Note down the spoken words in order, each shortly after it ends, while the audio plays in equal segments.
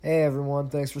Hey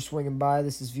everyone, thanks for swinging by.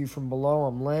 This is View from Below.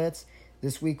 I'm Lance.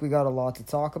 This week we got a lot to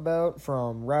talk about,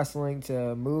 from wrestling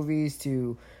to movies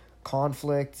to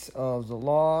conflicts of the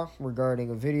law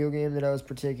regarding a video game that I was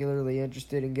particularly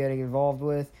interested in getting involved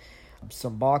with.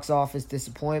 Some box office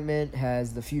disappointment,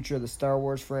 has the future of the Star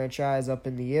Wars franchise up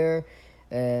in the air,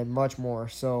 and much more.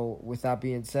 So with that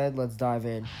being said, let's dive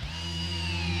in.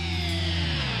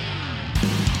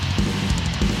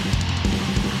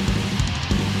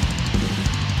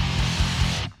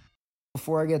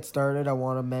 Before I get started, I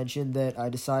want to mention that I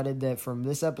decided that from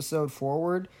this episode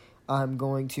forward, I'm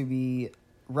going to be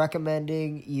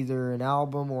recommending either an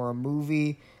album or a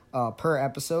movie per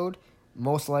episode,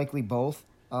 most likely both,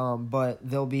 but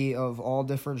they'll be of all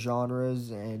different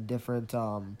genres and different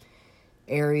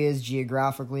areas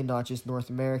geographically, not just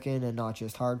North American and not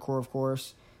just hardcore, of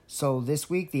course. So this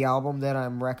week, the album that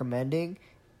I'm recommending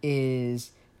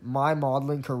is My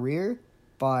Modeling Career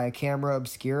by Camera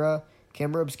Obscura.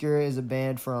 Camera Obscura is a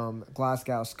band from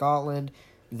Glasgow, Scotland.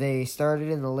 They started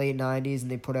in the late 90s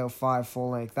and they put out 5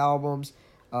 full-length albums.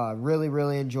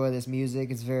 Really enjoy this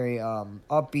music. It's very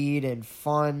upbeat and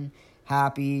fun,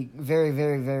 happy,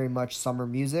 very much summer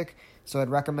music. So I'd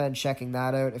recommend checking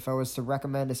that out. If I was to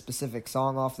recommend a specific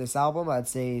song off this album, I'd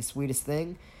say Sweetest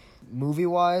Thing.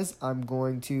 Movie-wise, I'm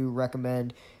going to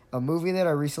recommend a movie that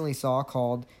I recently saw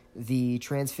called The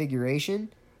Transfiguration.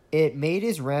 It made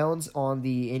its rounds on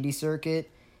the indie circuit.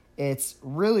 It's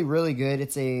really good.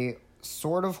 It's a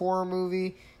sort of horror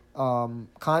movie, kind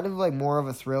of like more of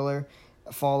a thriller,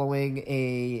 following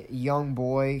a young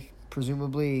boy,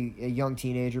 presumably a young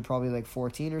teenager, probably like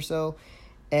 14 or so.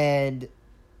 And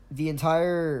the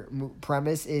entire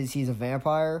premise is he's a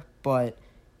vampire, but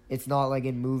it's not like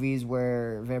in movies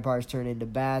where vampires turn into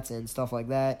bats and stuff like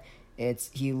that.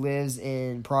 He lives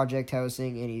in project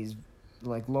housing and he's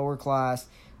like lower class.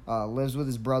 Lives with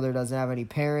his brother, doesn't have any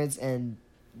parents, and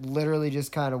literally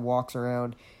just kind of walks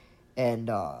around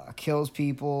and kills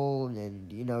people and,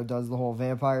 does the whole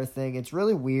vampire thing. It's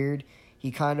really weird. He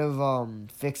kind of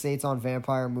fixates on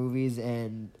vampire movies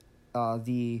and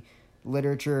the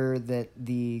literature that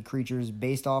the creature is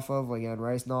based off of, like Anne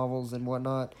Rice novels and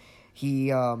whatnot.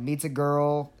 He meets a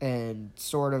girl and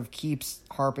sort of keeps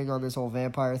harping on this whole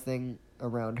vampire thing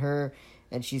around her.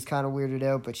 And she's kind of weirded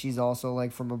out, but she's also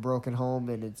like from a broken home,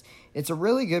 and it's a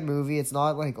really good movie. It's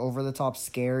not like over the top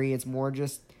scary. It's more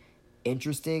just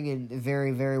interesting and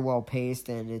very well paced,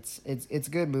 and it's a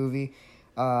good movie.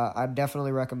 I'd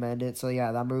definitely recommend it. So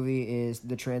yeah, that movie is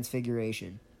The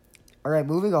Transfiguration. All right,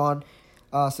 moving on.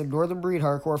 So Northern Breed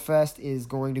Hardcore Fest is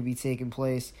going to be taking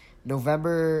place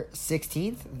November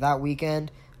 16th, that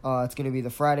weekend. It's going to be the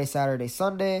Friday, Saturday,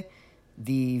 Sunday.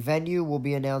 The venue will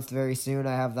be announced very soon.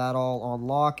 I have that all on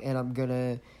lock, and I'm going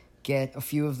to get a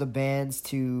few of the bands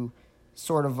to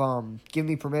sort of give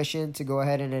me permission to go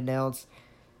ahead and announce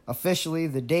officially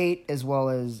the date, as well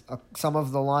as some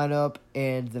of the lineup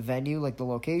and the venue, like the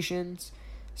locations.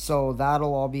 So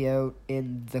that'll all be out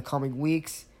in the coming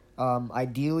weeks,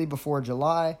 ideally before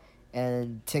July,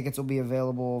 and tickets will be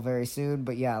available very soon.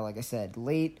 But yeah, like I said,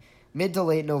 mid to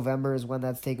late November is when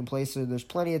that's taking place, so there's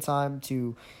plenty of time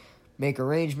to make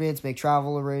arrangements, make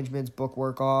travel arrangements, book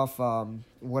work off,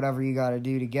 whatever you got to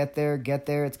do to get there.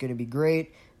 It's going to be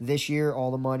great. This year, all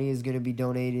the money is going to be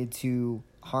donated to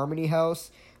Harmony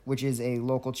House, which is a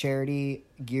local charity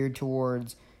geared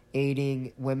towards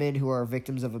aiding women who are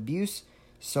victims of abuse.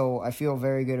 So I feel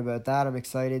very good about that. I'm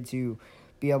excited to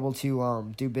be able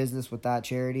to do business with that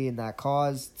charity and that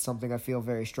cause. It's something I feel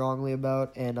very strongly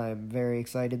about, and I'm very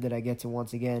excited that I get to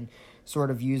once again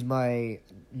sort of use my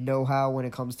know-how when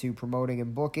it comes to promoting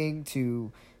and booking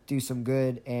to do some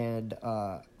good and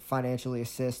financially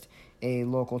assist a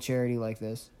local charity like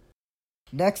this.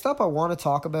 Next up, I want to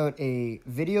talk about a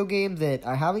video game that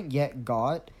I haven't yet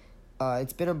got.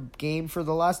 It's been a game for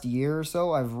the last year or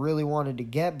so I've really wanted to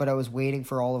get, but I was waiting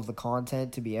for all of the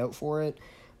content to be out for it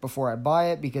before I buy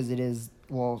it, because it is,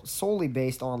 solely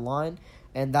based online,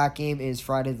 and that game is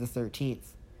Friday the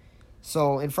 13th.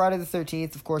 So in Friday the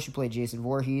 13th, of course, you play Jason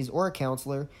Voorhees or a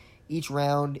counselor. Each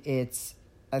round, it's,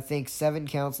 I think, 7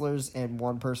 counselors and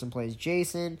 1 person plays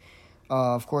Jason.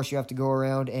 Of course, you have to go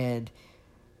around and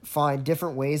find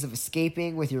different ways of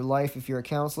escaping with your life if you're a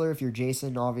counselor. If you're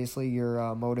Jason, obviously,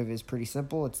 your motive is pretty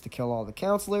simple. It's to kill all the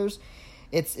counselors.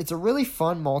 It's a really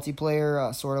fun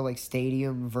multiplayer, sort of like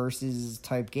stadium versus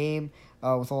type game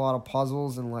with a lot of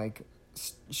puzzles and like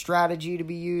strategy to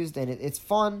be used, and it's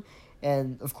fun.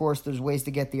 And of course, there's ways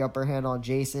to get the upper hand on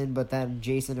Jason, but then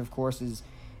Jason, of course, is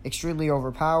extremely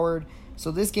overpowered.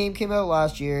 So this game came out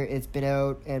last year. It's been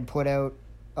out and put out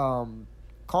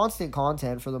constant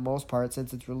content for the most part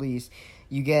since its release.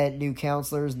 You get new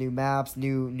counselors, new maps,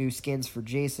 new skins for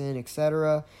Jason,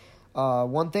 etc.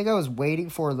 One thing I was waiting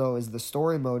for, though, is the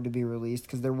story mode to be released,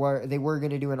 because they were going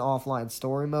to do an offline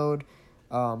story mode.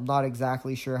 Not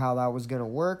exactly sure how that was going to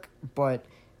work, but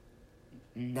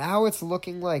now it's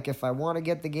looking like if I want to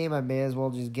get the game, I may as well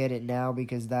just get it now,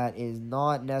 because that is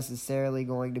not necessarily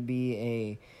going to be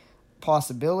a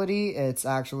possibility. It's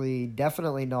actually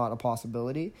definitely not a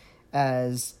possibility,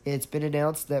 as it's been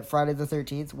announced that Friday the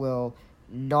 13th will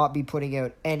not be putting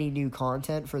out any new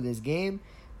content for this game.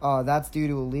 That's due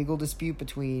to a legal dispute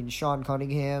between Sean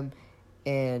Cunningham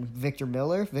and Victor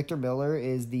Miller. Victor Miller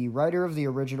is the writer of the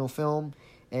original film,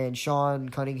 and Sean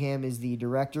Cunningham is the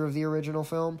director of the original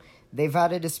film. They've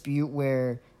had a dispute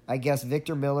where I guess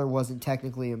Victor Miller wasn't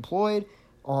technically employed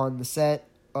on the set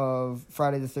of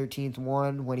Friday the 13th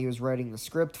 1 when he was writing the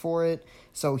script for it.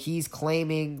 So he's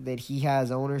claiming that he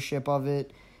has ownership of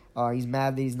it. He's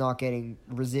mad that he's not getting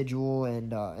residual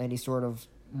and any sort of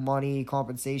money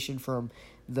compensation from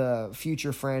the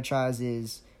future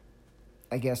franchise's,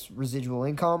 I guess, residual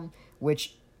income,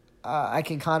 which I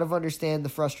can kind of understand the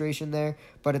frustration there,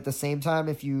 but at the same time,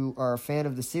 if you are a fan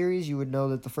of the series, you would know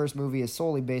that the first movie is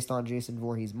solely based on Jason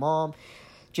Voorhees' mom.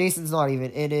 Jason's not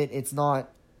even in it. It's not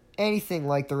anything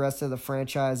like the rest of the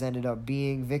franchise ended up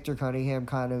being. Victor Cunningham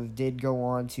kind of did go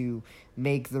on to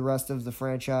make the rest of the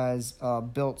franchise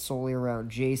built solely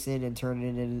around Jason and turn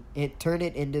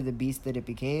it into the beast that it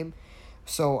became.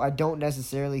 So I don't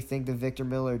necessarily think that Victor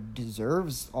Miller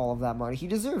deserves all of that money. He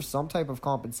deserves some type of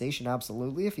compensation,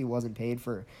 absolutely, if he wasn't paid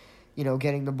for,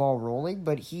 getting the ball rolling.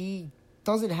 But he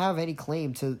doesn't have any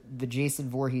claim to the Jason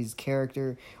Voorhees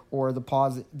character or the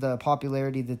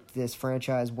popularity that this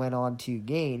franchise went on to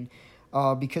gain,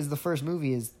 because the first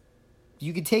movie is,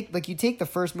 you take the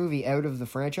first movie out of the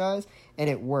franchise and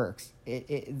it works.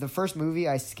 The first movie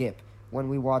I skip when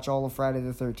we watch all of Friday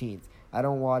the 13th. I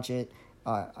don't watch it.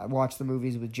 I watch the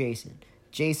movies with Jason.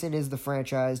 Jason is the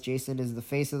franchise. Jason is the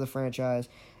face of the franchise.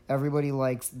 Everybody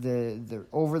likes the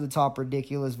over-the-top,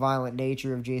 ridiculous, violent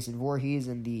nature of Jason Voorhees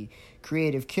and the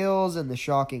creative kills and the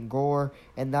shocking gore,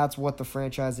 and that's what the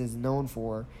franchise is known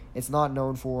for. It's not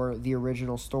known for the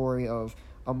original story of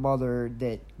a mother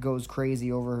that goes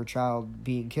crazy over her child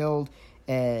being killed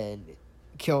and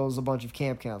kills a bunch of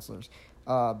camp counselors.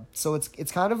 So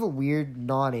it's kind of a weird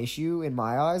non-issue in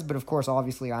my eyes, but of course,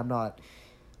 obviously, I'm not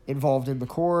involved in the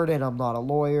court and I'm not a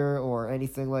lawyer or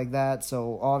anything like that,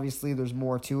 so obviously there's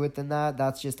more to it than that.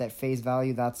 That's just at face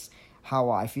value. That's how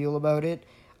I feel about it.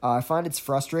 I find it's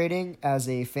frustrating as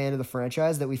a fan of the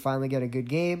franchise that we finally get a good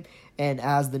game, and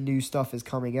as the new stuff is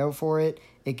coming out for it,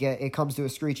 it comes to a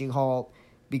screeching halt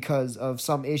because of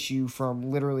some issue from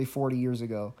literally 40 years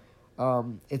ago.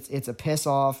 It's a piss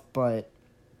off, but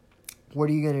what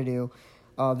are you going to do?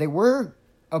 They were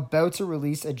about to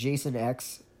release a Jason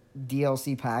X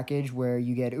DLC package where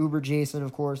you get Uber Jason,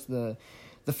 of course, the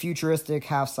futuristic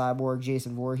half-cyborg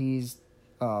Jason Voorhees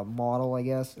model, I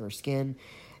guess, or skin,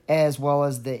 as well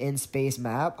as the in-space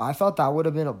map. I thought that would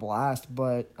have been a blast,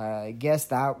 but I guess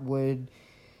that would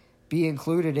be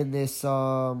included in this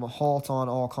halt on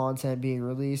all content being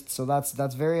released. So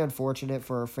that's very unfortunate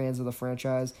for fans of the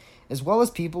franchise, as well as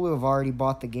people who have already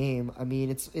bought the game. I mean,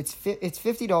 it's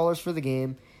 $50 for the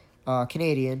game,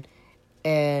 Canadian.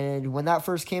 And when that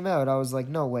first came out, I was like,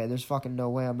 no way, there's fucking no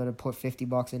way I'm going to put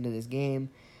 $50 into this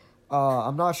game.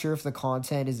 I'm not sure if the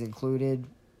content is included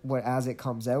as it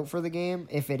comes out for the game.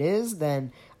 If it is,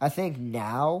 then I think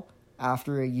now,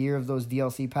 after a year of those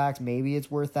DLC packs, maybe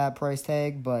it's worth that price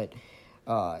tag, but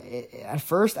at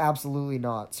first, absolutely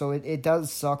not. So it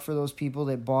does suck for those people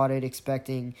that bought it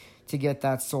expecting to get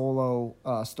that solo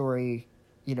story,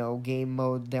 game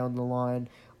mode down the line,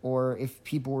 or if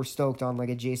people were stoked on like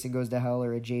a Jason Goes to Hell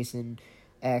or a Jason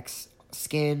X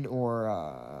skin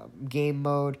or game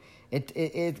mode.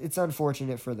 It's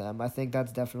unfortunate for them. I think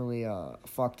that's definitely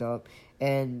fucked up.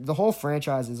 And the whole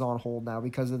franchise is on hold now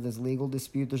because of this legal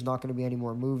dispute. There's not going to be any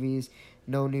more movies,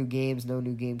 no new games, no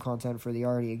new game content for the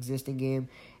already existing game.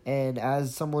 And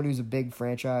as someone who's a big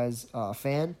franchise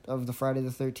fan of the Friday the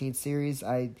 13th series,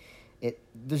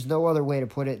 there's no other way to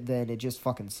put it than it just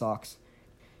fucking sucks.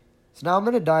 So now I'm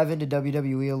going to dive into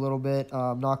WWE a little bit.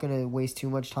 I'm not going to waste too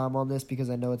much time on this because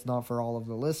I know it's not for all of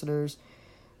the listeners.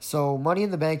 So Money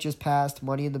in the Bank just passed.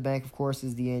 Money in the Bank, of course,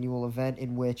 is the annual event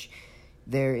in which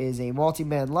there is a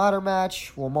multi-man ladder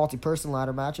match, multi-person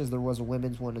ladder match, as there was a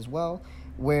women's one as well,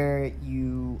 where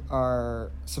you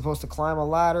are supposed to climb a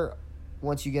ladder.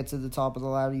 Once you get to the top of the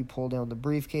ladder, you pull down the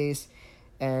briefcase,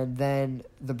 and then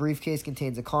the briefcase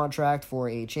contains a contract for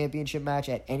a championship match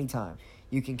at any time.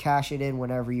 You can cash it in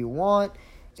whenever you want.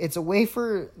 It's a way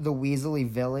for the Weasley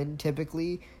villain,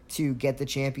 typically, to get the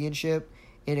championship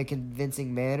in a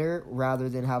convincing manner rather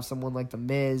than have someone like The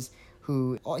Miz,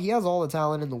 who he has all the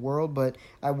talent in the world, but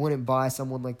I wouldn't buy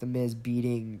someone like The Miz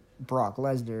beating Brock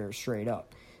Lesnar straight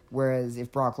up. Whereas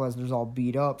if Brock Lesnar's all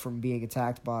beat up from being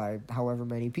attacked by however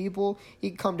many people, he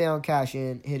can come down, cash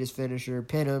in, hit his finisher,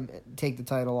 pin him, take the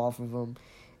title off of him,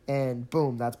 and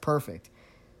boom, that's perfect.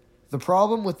 The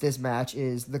problem with this match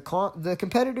is the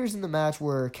competitors in the match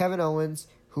were Kevin Owens,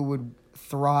 who would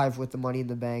thrive with the Money in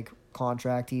the Bank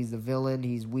contract. He's the villain.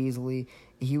 He's Weasley.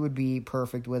 He would be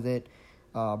perfect with it.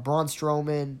 Braun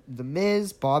Strowman, The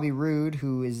Miz, Bobby Roode,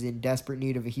 who is in desperate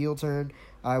need of a heel turn.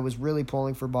 I was really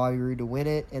pulling for Bobby Roode to win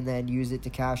it and then use it to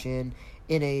cash in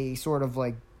a sort of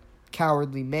like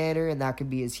cowardly manner, and that could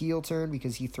be his heel turn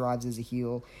because he thrives as a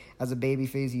heel. As a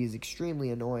babyface, he is extremely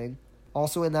annoying.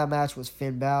 Also in that match was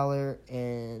Finn Balor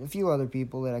and a few other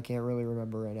people that I can't really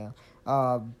remember right now.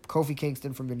 Kofi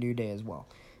Kingston from the New Day as well.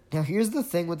 Now here's the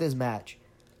thing with this match.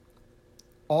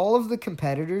 All of the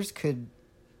competitors could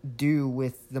do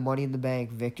with the Money in the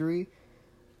Bank victory.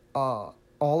 All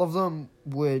of them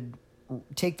would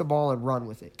take the ball and run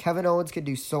with it. Kevin Owens could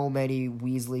do so many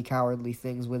Weasley cowardly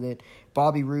things with it.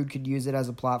 Bobby Roode could use it as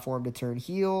a platform to turn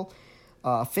heel.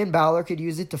 Finn Balor could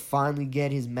use it to finally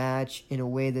get his match in a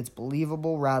way that's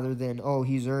believable rather than, oh,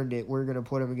 he's earned it, we're going to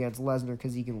put him against Lesnar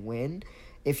because he can win.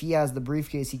 If he has the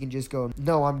briefcase, he can just go,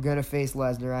 no, I'm going to face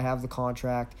Lesnar, I have the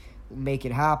contract, make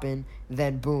it happen.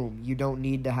 Then boom, you don't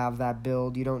need to have that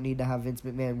build. You don't need to have Vince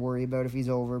McMahon worry about if he's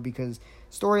over because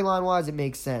storyline-wise, it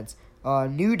makes sense.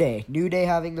 New Day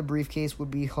having the briefcase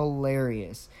would be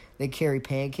hilarious. They carry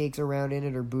pancakes around in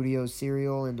it or Boudio's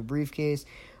cereal in the briefcase.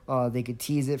 They could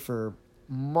tease it for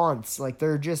months. Like,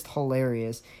 they're just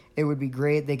hilarious. It would be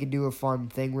great. They could do a fun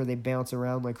thing where they bounce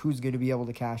around, like who's going to be able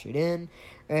to cash it in.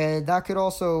 And that could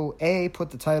also, A,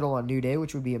 put the title on New Day,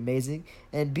 which would be amazing,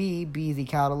 and B, be the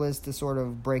catalyst to sort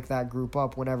of break that group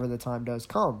up whenever the time does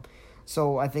come.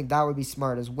 So I think that would be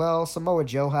smart as well. Samoa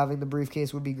Joe having the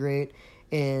briefcase would be great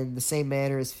in the same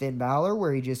manner as Finn Balor,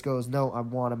 where he just goes, no, I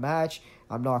want a match.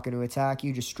 I'm not going to attack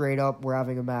you. Just straight up, we're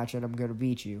having a match and I'm going to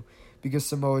beat you. Because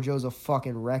Samoa Joe's a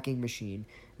fucking wrecking machine.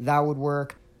 That would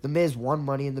work. The Miz won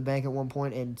Money in the Bank at one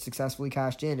point and successfully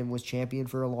cashed in and was champion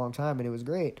for a long time, and it was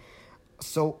great.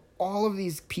 So all of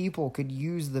these people could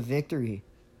use the victory,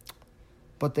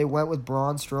 but they went with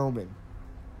Braun Strowman.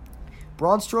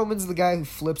 Braun Strowman's the guy who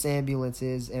flips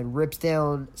ambulances and rips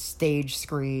down stage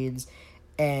screens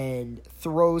and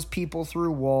throws people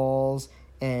through walls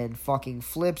and fucking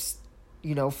flips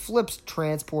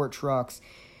transport trucks.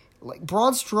 Like,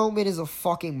 Braun Strowman is a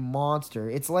fucking monster.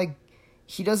 It's like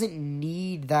he doesn't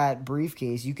need that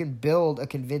briefcase. You can build a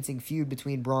convincing feud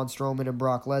between Braun Strowman and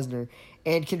Brock Lesnar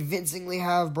and convincingly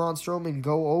have Braun Strowman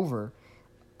go over.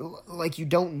 Like, you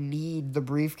don't need the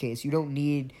briefcase. You don't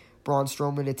need Braun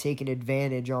Strowman to take an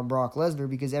advantage on Brock Lesnar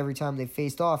because every time they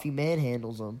faced off, he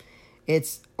manhandles him.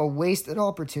 It's a wasted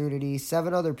opportunity.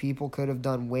 7 other people could have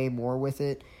done way more with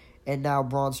it, and now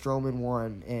Braun Strowman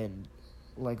won, and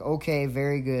like, okay,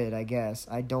 very good, I guess.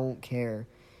 I don't care.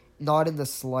 Not in the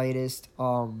slightest.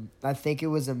 I think it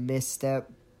was a misstep,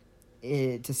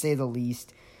 to say the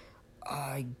least.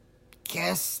 I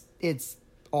guess it's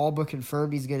all but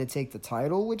confirmed he's going to take the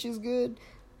title, which is good.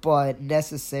 But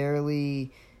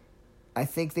necessarily, I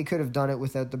think they could have done it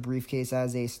without the briefcase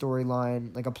as a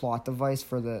storyline, like a plot device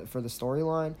for the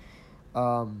storyline.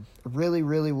 Really,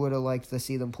 really would have liked to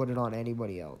see them put it on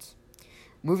anybody else.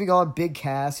 Moving on, Big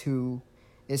Cass, who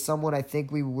is someone I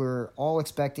think we were all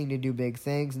expecting to do big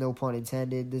things, no pun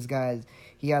intended. This guy,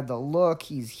 he had the look,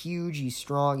 he's huge, he's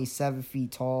strong, he's 7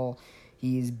 feet tall,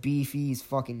 he's beefy,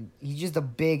 he's just a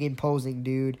big, imposing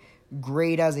dude.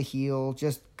 Great as a heel,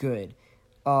 just good.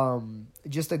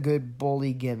 Just a good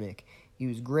bully gimmick. He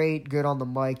was great, good on the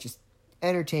mic, just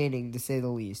entertaining to say the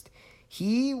least.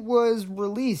 He was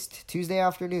released Tuesday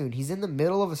afternoon. He's in the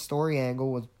middle of a story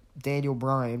angle with Daniel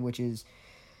Bryan, which is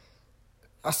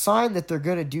a sign that they're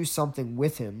going to do something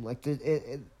with him. Like,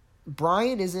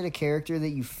 Bryan isn't a character that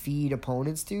you feed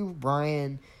opponents to.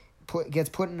 Bryan gets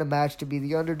put in a match to be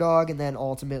the underdog and then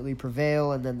ultimately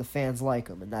prevail, and then the fans like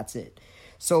him, and that's it.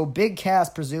 So Big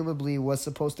Cass presumably was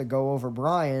supposed to go over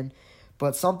Bryan,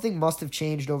 but something must have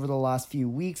changed over the last few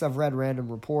weeks. I've read random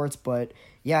reports, but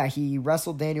yeah, he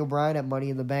wrestled Daniel Bryan at Money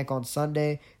in the Bank on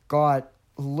Sunday, got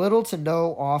little to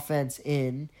no offense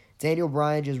in. Daniel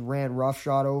Bryan just ran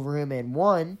roughshod over him and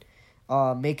won,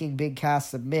 making Big Cass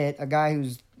submit. A guy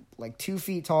who's like 2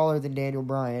 feet taller than Daniel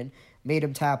Bryan made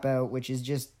him tap out, which is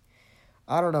just,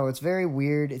 I don't know, it's very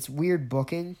weird. It's weird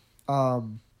booking.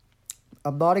 I'm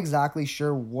not exactly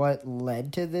sure what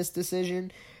led to this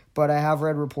decision, but I have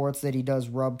read reports that he does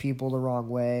rub people the wrong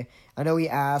way. I know he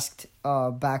asked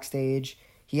backstage,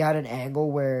 he had an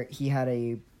angle where he had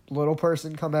a little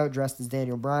person come out dressed as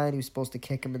Daniel Bryan. He was supposed to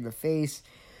kick him in the face.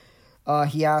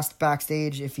 He asked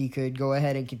backstage if he could go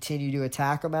ahead and continue to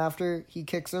attack him after he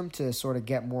kicks him to sort of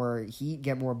get more heat,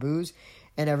 get more boos.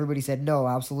 And everybody said, no,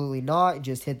 absolutely not.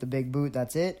 Just hit the big boot,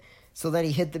 that's it. So then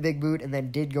he hit the big boot and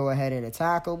then did go ahead and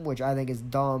attack him, which I think is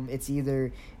dumb. It's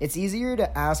easier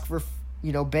to ask for,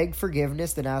 beg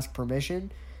forgiveness than ask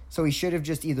permission. So he should have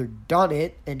just either done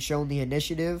it and shown the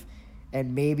initiative,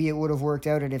 and maybe it would have worked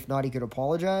out, and if not, he could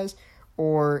apologize.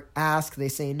 Or ask, they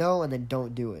say no, and then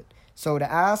don't do it. So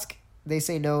to ask, they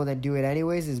say no, and then do it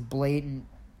anyways is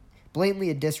blatantly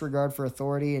a disregard for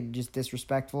authority and just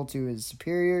disrespectful to his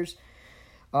superiors.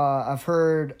 I've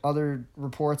heard other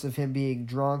reports of him being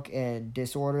drunk and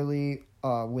disorderly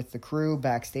with the crew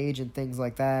backstage and things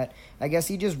like that. I guess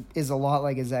he just is a lot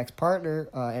like his ex-partner,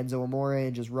 Enzo Amore,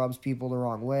 and just rubs people the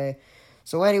wrong way.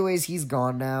 So anyways, he's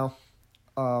gone now.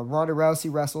 Ronda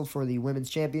Rousey wrestled for the Women's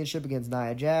Championship against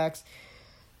Nia Jax.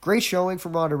 Great showing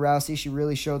from Ronda Rousey. She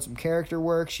really showed some character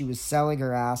work. She was selling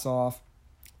her ass off.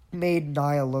 Made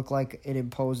Nia look like an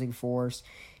imposing force.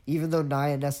 Even though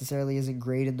Nia necessarily isn't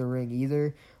great in the ring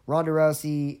either. Ronda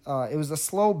Rousey, it was a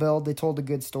slow build. They told a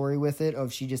good story with it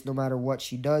of she just, no matter what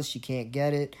she does, she can't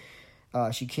get it.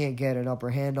 She can't get an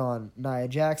upper hand on Nia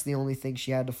Jax. The only thing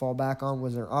she had to fall back on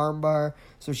was her armbar.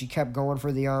 So she kept going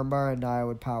for the armbar and Nia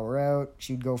would power out.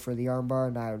 She'd go for the armbar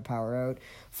and Nia would power out.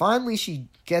 Finally, she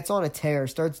gets on a tear,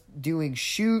 starts doing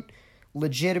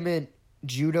legitimate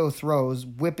judo throws,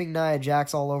 whipping Nia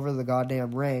Jax all over the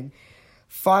goddamn ring.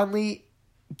 Finally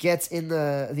gets in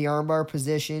the armbar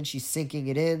position. She's sinking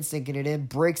it in,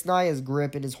 breaks Nia's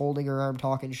grip and is holding her arm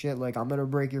talking shit like, I'm going to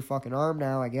break your fucking arm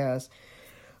now, I guess.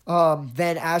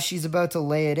 Then as she's about to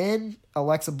lay it in,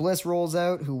 Alexa Bliss rolls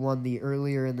out, who won the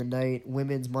earlier in the night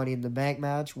women's Money in the Bank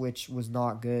match, which was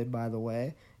not good, by the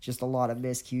way. Just a lot of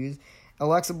miscues.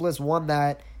 Alexa Bliss won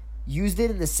that, used it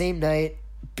in the same night,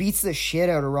 beats the shit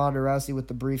out of Ronda Rousey with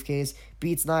the briefcase,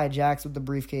 beats Nia Jax with the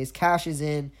briefcase, cashes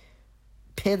in,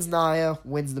 pins Nia,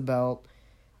 wins the belt.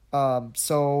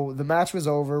 So the match was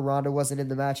over. Ronda wasn't in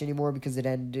the match anymore because it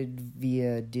ended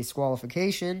via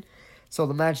disqualification. So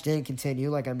the match didn't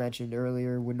continue, like I mentioned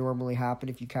earlier, would normally happen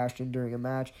if you cashed in during a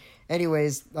match.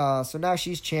 Anyways, so now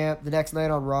she's champ. The next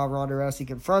night on Raw, Ronda Rousey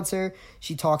confronts her.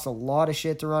 She talks a lot of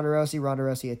shit to Ronda Rousey. Ronda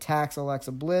Rousey attacks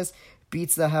Alexa Bliss,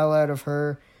 beats the hell out of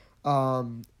her.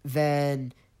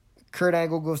 Then Kurt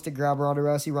Angle goes to grab Ronda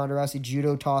Rousey. Ronda Rousey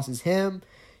judo tosses him.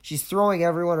 She's throwing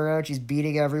everyone around. She's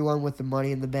beating everyone with the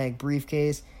Money in the Bank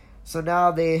briefcase. So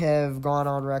now they have gone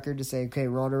on record to say, okay,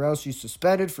 Ronda Rousey's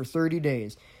suspended for 30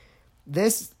 days.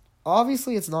 This,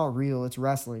 obviously it's not real, it's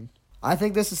wrestling. I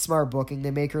think this is smart booking.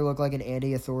 They make her look like an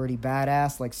anti-authority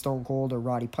badass like Stone Cold or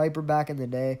Roddy Piper back in the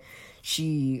day.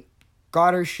 She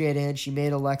got her shit in. She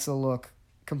made Alexa look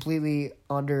completely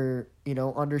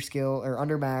underskill or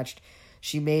undermatched.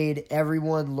 She made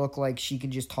everyone look like she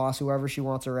can just toss whoever she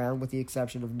wants around with the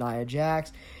exception of Nia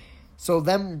Jax. So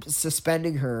them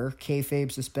suspending her,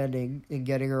 kayfabe suspending, and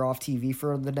getting her off TV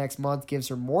for the next month gives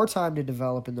her more time to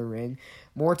develop in the ring,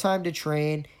 more time to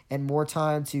train, and more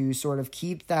time to sort of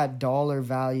keep that dollar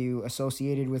value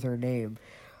associated with her name.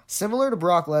 Similar to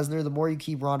Brock Lesnar, the more you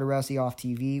keep Ronda Rousey off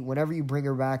TV, whenever you bring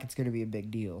her back, it's going to be a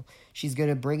big deal. She's going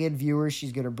to bring in viewers.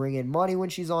 She's going to bring in money when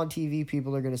she's on TV.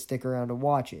 People are going to stick around to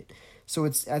watch it. So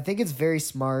I think it's very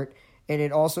smart, and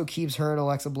it also keeps her and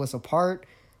Alexa Bliss apart.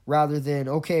 Rather than,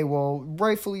 okay, well,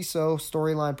 rightfully so,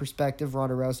 storyline perspective,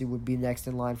 Ronda Rousey would be next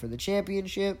in line for the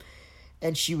championship,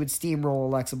 and she would steamroll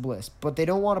Alexa Bliss. But they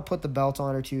don't want to put the belt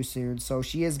on her too soon, so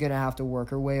she is going to have to work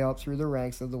her way up through the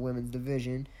ranks of the women's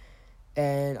division.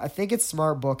 And I think it's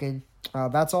smart booking.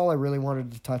 That's all I really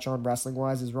wanted to touch on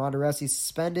wrestling-wise, is Ronda Rousey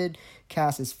suspended,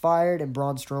 Cass is fired, and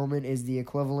Braun Strowman is the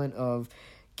equivalent of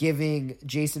giving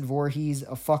Jason Voorhees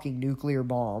a fucking nuclear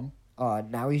bomb.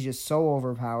 Now he's just so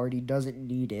overpowered, he doesn't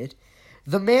need it.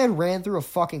 The man ran through a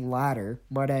fucking ladder,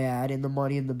 might I add, in the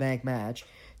Money in the Bank match.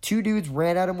 Two dudes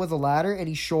ran at him with a ladder, and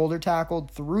he shoulder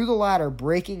tackled through the ladder,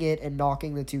 breaking it and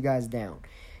knocking the two guys down.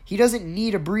 He doesn't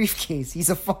need a briefcase. He's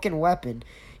a fucking weapon.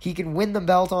 He can win the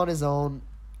belt on his own.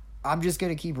 I'm just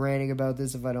going to keep ranting about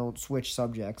this if I don't switch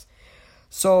subjects.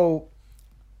 So,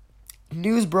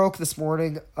 news broke this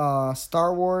morning.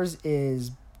 Star Wars is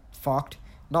fucked.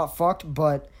 Not fucked,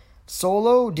 but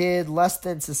Solo did less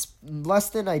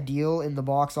than ideal in the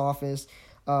box office.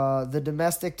 The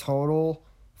domestic total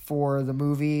for the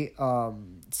movie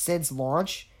since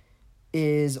launch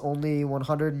is only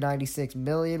 $196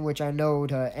 million, which I know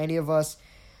to any of us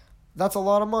That's a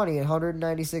lot of money,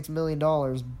 $196 million,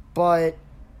 but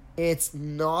it's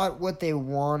not what they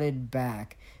wanted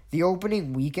back. The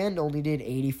opening weekend only did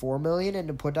 $84 million, and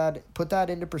to put that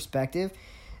into perspective,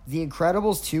 The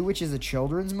Incredibles 2, which is a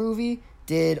children's movie,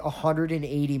 did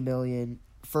 $180 million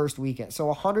first weekend.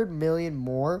 So $100 million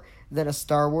more than a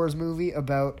Star Wars movie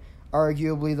about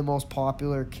arguably the most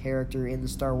popular character in the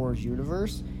Star Wars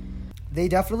universe. They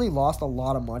definitely lost a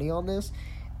lot of money on this,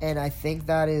 and I think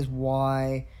that is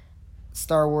why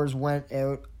Star Wars went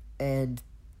out and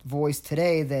voiced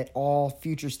today that all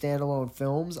future standalone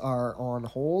films are on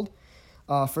hold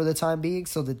for the time being,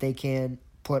 so that they can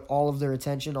put all of their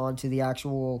attention onto the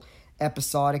actual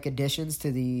episodic additions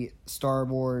to the Star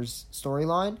Wars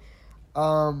storyline.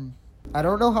 I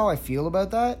don't know how I feel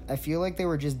about that. I feel like they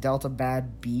were just dealt a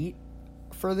bad beat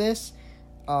for this,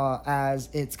 as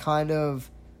it's kind of,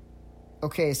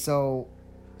 okay, so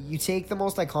you take the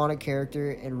most iconic character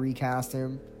and recast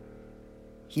him.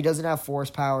 He doesn't have force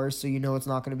powers, so you know it's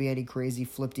not going to be any crazy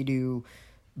flip-de-doo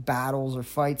battles or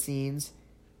fight scenes.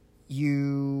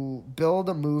 You build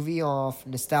a movie off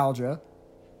nostalgia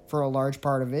for a large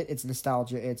part of it. It's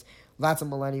nostalgia. That's a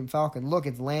Millennium Falcon. Look,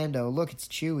 it's Lando. Look, it's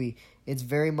Chewie. It's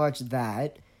very much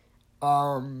that.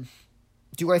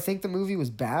 Do I think the movie was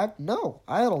bad? No.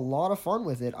 I had a lot of fun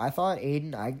with it. I thought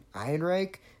Aiden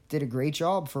Ehrenreich did a great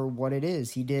job for what it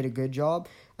is. He did a good job.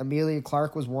 Emilia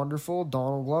Clarke was wonderful.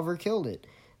 Donald Glover killed it.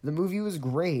 The movie was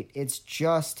great. It's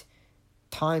just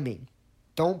timing.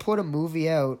 Don't put a movie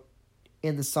out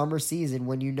in the summer season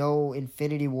when you know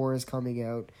Infinity War is coming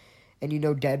out, and you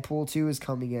know Deadpool 2 is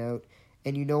coming out,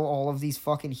 and you know all of these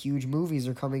fucking huge movies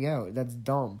are coming out. That's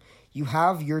dumb. You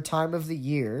have your time of the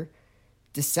year.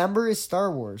 December is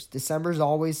Star Wars. December is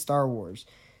always Star Wars.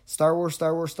 Star Wars,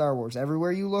 Star Wars, Star Wars.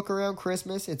 Everywhere you look around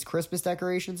Christmas, it's Christmas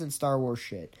decorations and Star Wars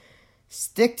shit.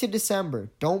 Stick to December.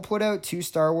 Don't put out 2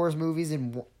 Star Wars movies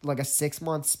in like a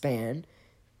 6-month span,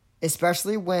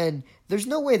 especially when there's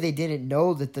no way they didn't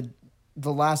know that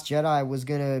the Last Jedi was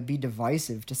going to be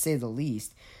divisive, to say the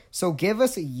least. So give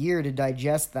us a year to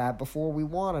digest that before we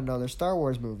want another Star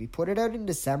Wars movie. Put it out in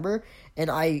December, and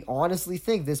I honestly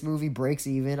think this movie breaks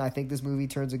even. I think this movie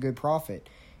turns a good profit.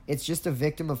 It's just a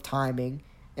victim of timing,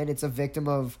 and it's a victim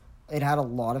of, it had a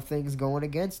lot of things going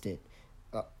against it.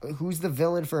 Who's the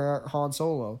villain for Han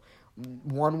Solo?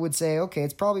 One would say, okay,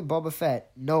 it's probably Boba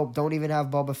Fett. Nope, don't even have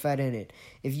Boba Fett in it.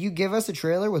 If you give us a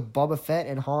trailer with Boba Fett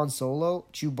and Han Solo,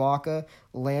 Chewbacca,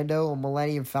 Lando, and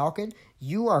Millennium Falcon,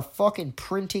 you are fucking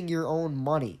printing your own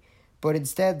money. But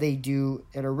instead, they do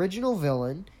an original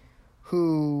villain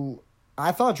who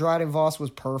I thought Dryden Voss was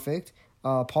perfect.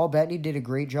 Paul Bettany did a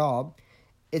great job.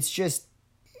 It's just,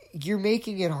 you're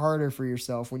making it harder for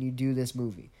yourself when you do this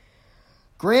movie.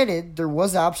 Granted, there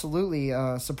was absolutely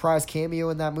a surprise cameo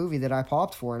in that movie that I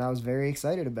popped for, and I was very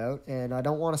excited about, and I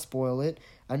don't want to spoil it.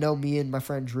 I know me and my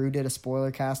friend Drew did a spoiler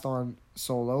cast on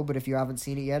Solo, but if you haven't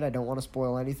seen it yet, I don't want to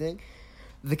spoil anything.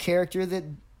 The character that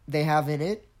they have in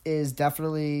it is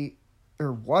definitely,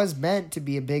 or was meant to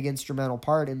be, a big instrumental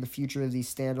part in the future of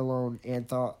these standalone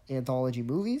anthology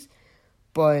movies,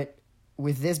 but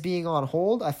with this being on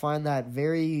hold, I find that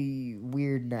very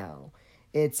weird now.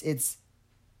 It's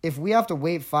if we have to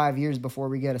wait 5 years before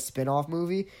we get a spin-off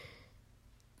movie,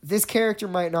 this character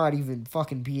might not even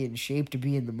fucking be in shape to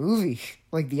be in the movie.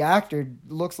 Like, the actor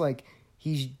looks like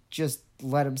he's just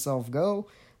let himself go.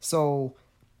 So,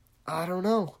 I don't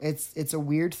know. It's a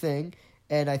weird thing,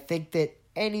 and I think that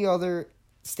any other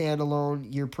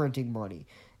standalone, you're printing money.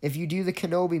 If you do the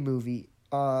Kenobi movie,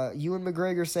 Ewan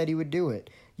McGregor said he would do it.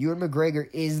 Ewan McGregor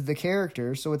is the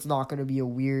character, so it's not going to be a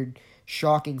weird,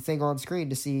 shocking thing on screen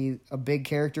to see a big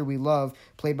character we love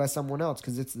played by someone else,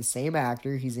 because it's the same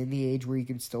actor. He's in the age where you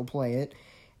can still play it,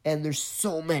 and there's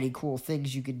so many cool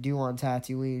things you could do on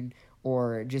Tatooine,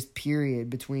 or just period,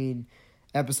 between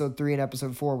episode 3 and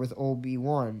episode 4 with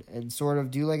Obi-Wan, and sort of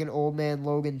do like an old man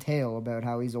Logan tale about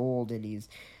how he's old and he's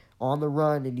on the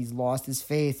run and he's lost his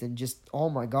faith, and just, oh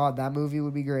my god, that movie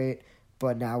would be great.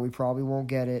 But now we probably won't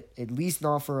get it, at least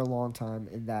not for a long time,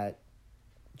 and that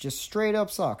just straight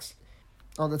up sucks.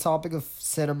 On the topic of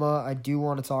cinema, I do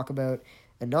want to talk about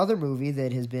another movie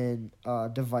that has been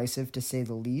divisive, to say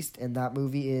the least, and that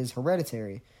movie is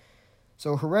Hereditary.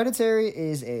 So Hereditary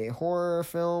is a horror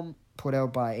film put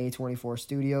out by A24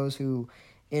 Studios, who,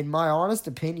 in my honest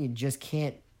opinion, just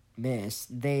can't miss.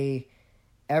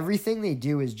 Everything they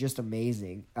do is just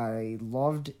amazing. I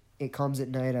loved It Comes at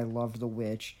Night. I loved The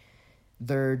Witch.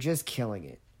 They're just killing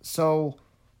it. So,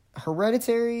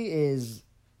 Hereditary is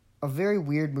a very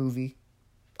weird movie.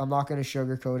 I'm not going to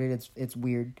sugarcoat it. It's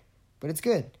weird, but it's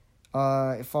good.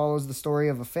 It follows the story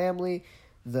of a family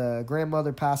the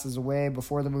grandmother passes away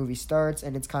before the movie starts,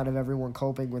 and it's kind of everyone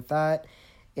coping with that.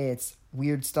 It's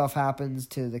weird stuff happens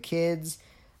to the kids.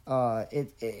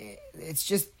 It's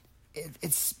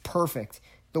perfect.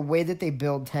 The way that they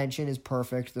build tension is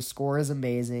perfect. The score is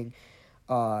amazing.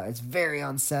 It's very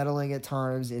unsettling at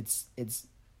times. It's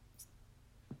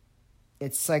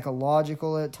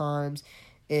psychological at times.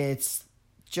 It's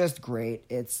just great.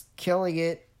 It's killing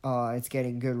it. It's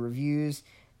getting good reviews.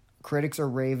 Critics are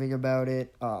raving about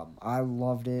it. I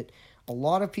loved it. A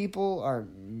lot of people are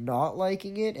not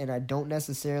liking it, and I don't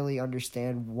necessarily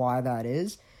understand why that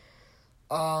is.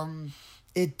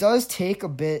 It does take a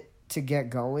bit to get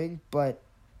going, but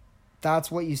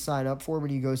that's what you sign up for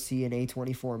when you go see an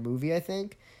A24 movie, I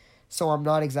think. So I'm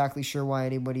not exactly sure why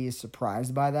anybody is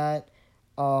surprised by that.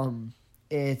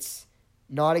 It's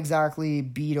not exactly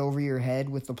beat over your head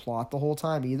with the plot the whole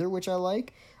time either, which I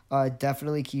like. It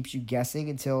definitely keeps you guessing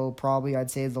until probably,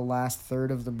 I'd say, the last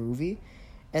third of the movie.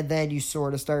 And then you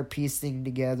sort of start piecing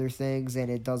together things,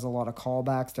 and it does a lot of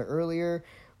callbacks to earlier,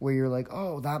 where you're like,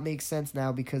 oh, that makes sense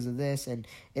now because of this. And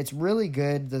it's really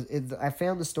good. I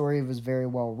found the story was very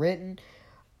well written.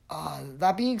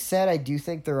 That being said, I do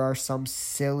think there are some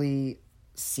silly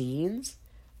scenes,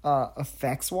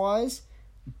 effects-wise.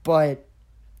 But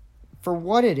for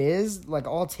what it is, like,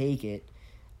 I'll take it.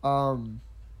 For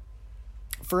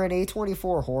an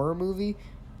A24 horror movie,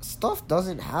 stuff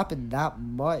doesn't happen that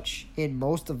much in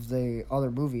most of the other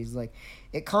movies. Like,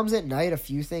 it comes at night, a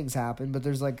few things happen, but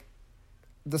there's, like,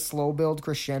 the slow build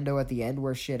crescendo at the end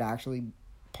where shit actually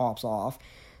pops off.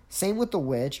 Same with The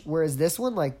Witch, whereas this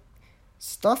one, like,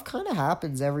 stuff kind of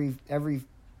happens every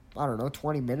I don't know,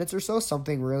 20 minutes or so.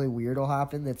 Something really weird will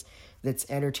happen that's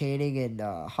entertaining and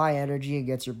high energy and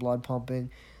gets your blood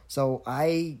pumping. So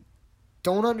I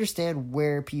don't understand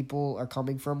where people are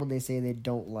coming from when they say they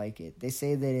don't like it. They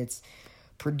say that it's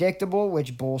predictable,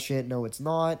 which bullshit. No, it's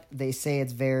not. They say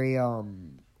it's very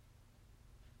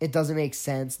it doesn't make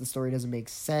sense. The story doesn't make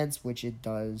sense, which it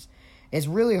does. It's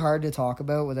really hard to talk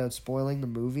about without spoiling the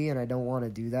movie, and I don't want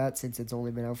to do that since it's only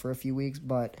been out for a few weeks,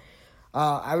 but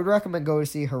I would recommend go to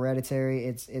see Hereditary.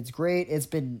 It's great. It's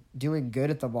been doing good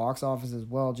at the box office as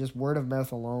well. Just word of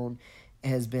mouth alone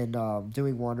has been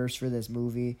doing wonders for this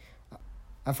movie.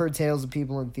 I've heard tales of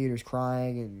people in theaters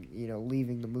crying and,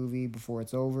 leaving the movie before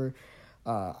it's over.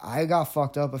 I got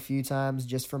fucked up a few times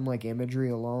just from, like, imagery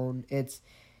alone. It's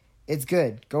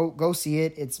good. Go see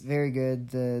it. It's very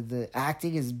good. The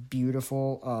acting is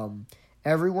beautiful.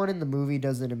 Everyone in the movie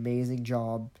does an amazing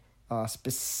job.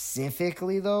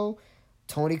 Specifically, though,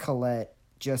 Toni Collette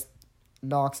just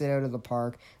knocks it out of the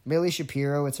park. Millie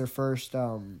Shapiro, it's her first,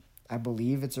 I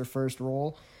believe it's her first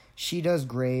role. She does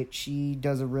great. She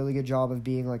does a really good job of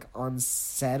being, like,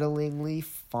 unsettlingly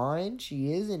fine.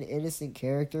 She is an innocent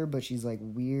character, but she's, like,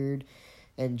 weird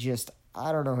and just,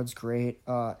 I don't know, it's great.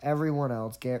 Everyone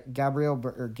else, Gabriel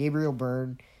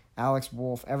Byrne, Alex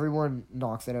Wolff, everyone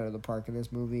knocks it out of the park in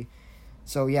this movie.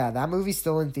 So yeah, that movie's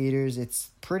still in theaters. It's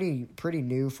pretty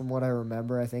new from what I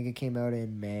remember. I think it came out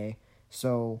in May.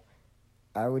 So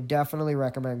I would definitely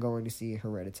recommend going to see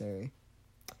Hereditary.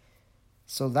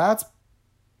 So that's,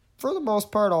 for the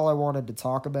most part, all I wanted to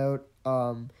talk about.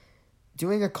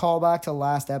 Doing a callback to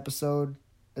last episode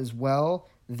as well.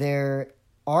 There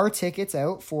are tickets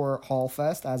out for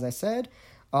Hallfest, as I said.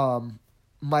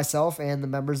 Myself and the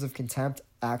members of Contempt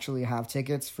actually have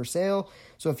tickets for sale.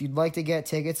 So if you'd like to get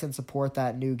tickets and support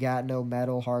that new Gatineau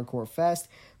Metal Hardcore Fest,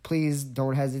 please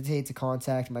don't hesitate to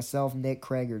contact myself, Nick,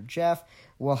 Craig, or Jeff.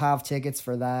 We'll have tickets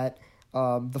for that.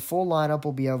 The full lineup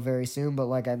will be out very soon, but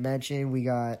like I mentioned, we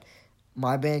got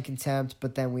my band Contempt,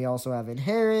 but then we also have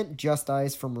Inherent, Just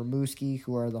Ice from Rimouski,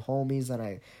 who are the homies, and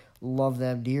I love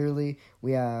them dearly.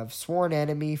 We have Sworn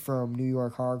Enemy from New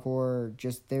York Hardcore.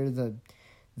 Just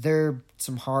they're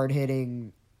some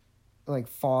hard-hitting, like,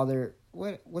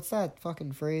 what's that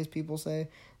fucking phrase people say?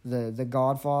 The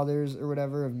Godfathers or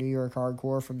whatever of New York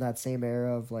Hardcore, from that same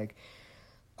era of, like,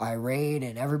 Irene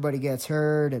and Everybody Gets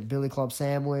Hurt and Billy Club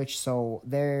Sandwich. So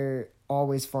they're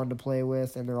always fun to play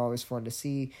with, and they're always fun to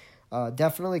see.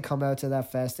 Definitely come out to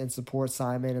that fest and support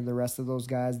Simon and the rest of those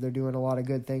guys. They're doing a lot of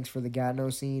good things for the Gatineau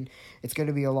scene. It's going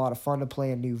to be a lot of fun to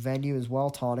play a new venue as well,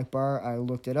 Tonic Bar. I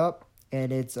looked it up,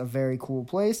 and it's a very cool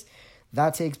place.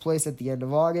 That takes place at the end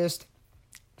of August.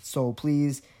 So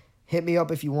please hit me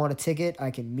up if you want a ticket.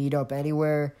 I can meet up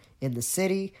anywhere in the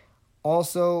city.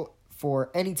 Also, for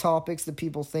any topics that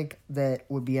people think that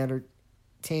would be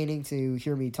entertaining to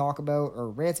hear me talk about or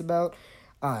rant about,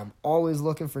 I'm always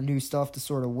looking for new stuff to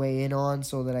sort of weigh in on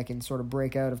so that I can sort of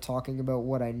break out of talking about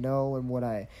what I know and what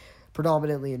I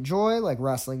predominantly enjoy, like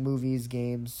wrestling, movies,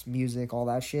 games, music, all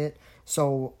that shit.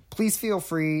 So please feel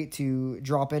free to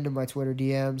drop into my Twitter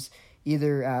DMs,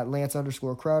 either at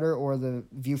Lance_Crowder or the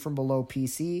View From Below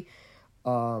PC.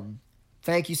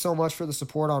 Thank you so much for the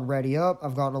support on Ready Up.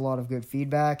 I've gotten a lot of good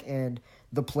feedback, and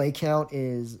the play count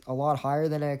is a lot higher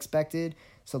than I expected,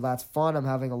 so that's fun. I'm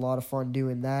having a lot of fun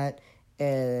doing that.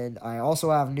 And I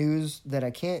also have news that I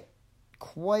can't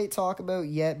quite talk about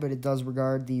yet, but it does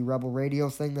regard the Rebel Radio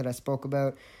thing that I spoke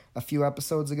about a few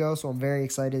episodes ago, so I'm very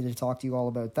excited to talk to you all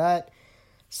about that.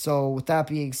 So with that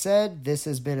being said, this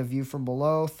has been A View From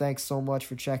Below. Thanks so much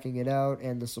for checking it out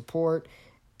and the support,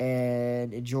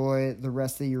 and enjoy the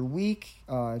rest of your week.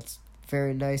 It's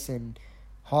very nice and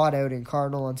hot out in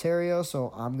Cardinal, Ontario,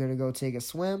 so I'm going to go take a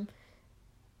swim.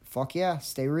 Fuck yeah,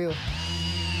 stay real.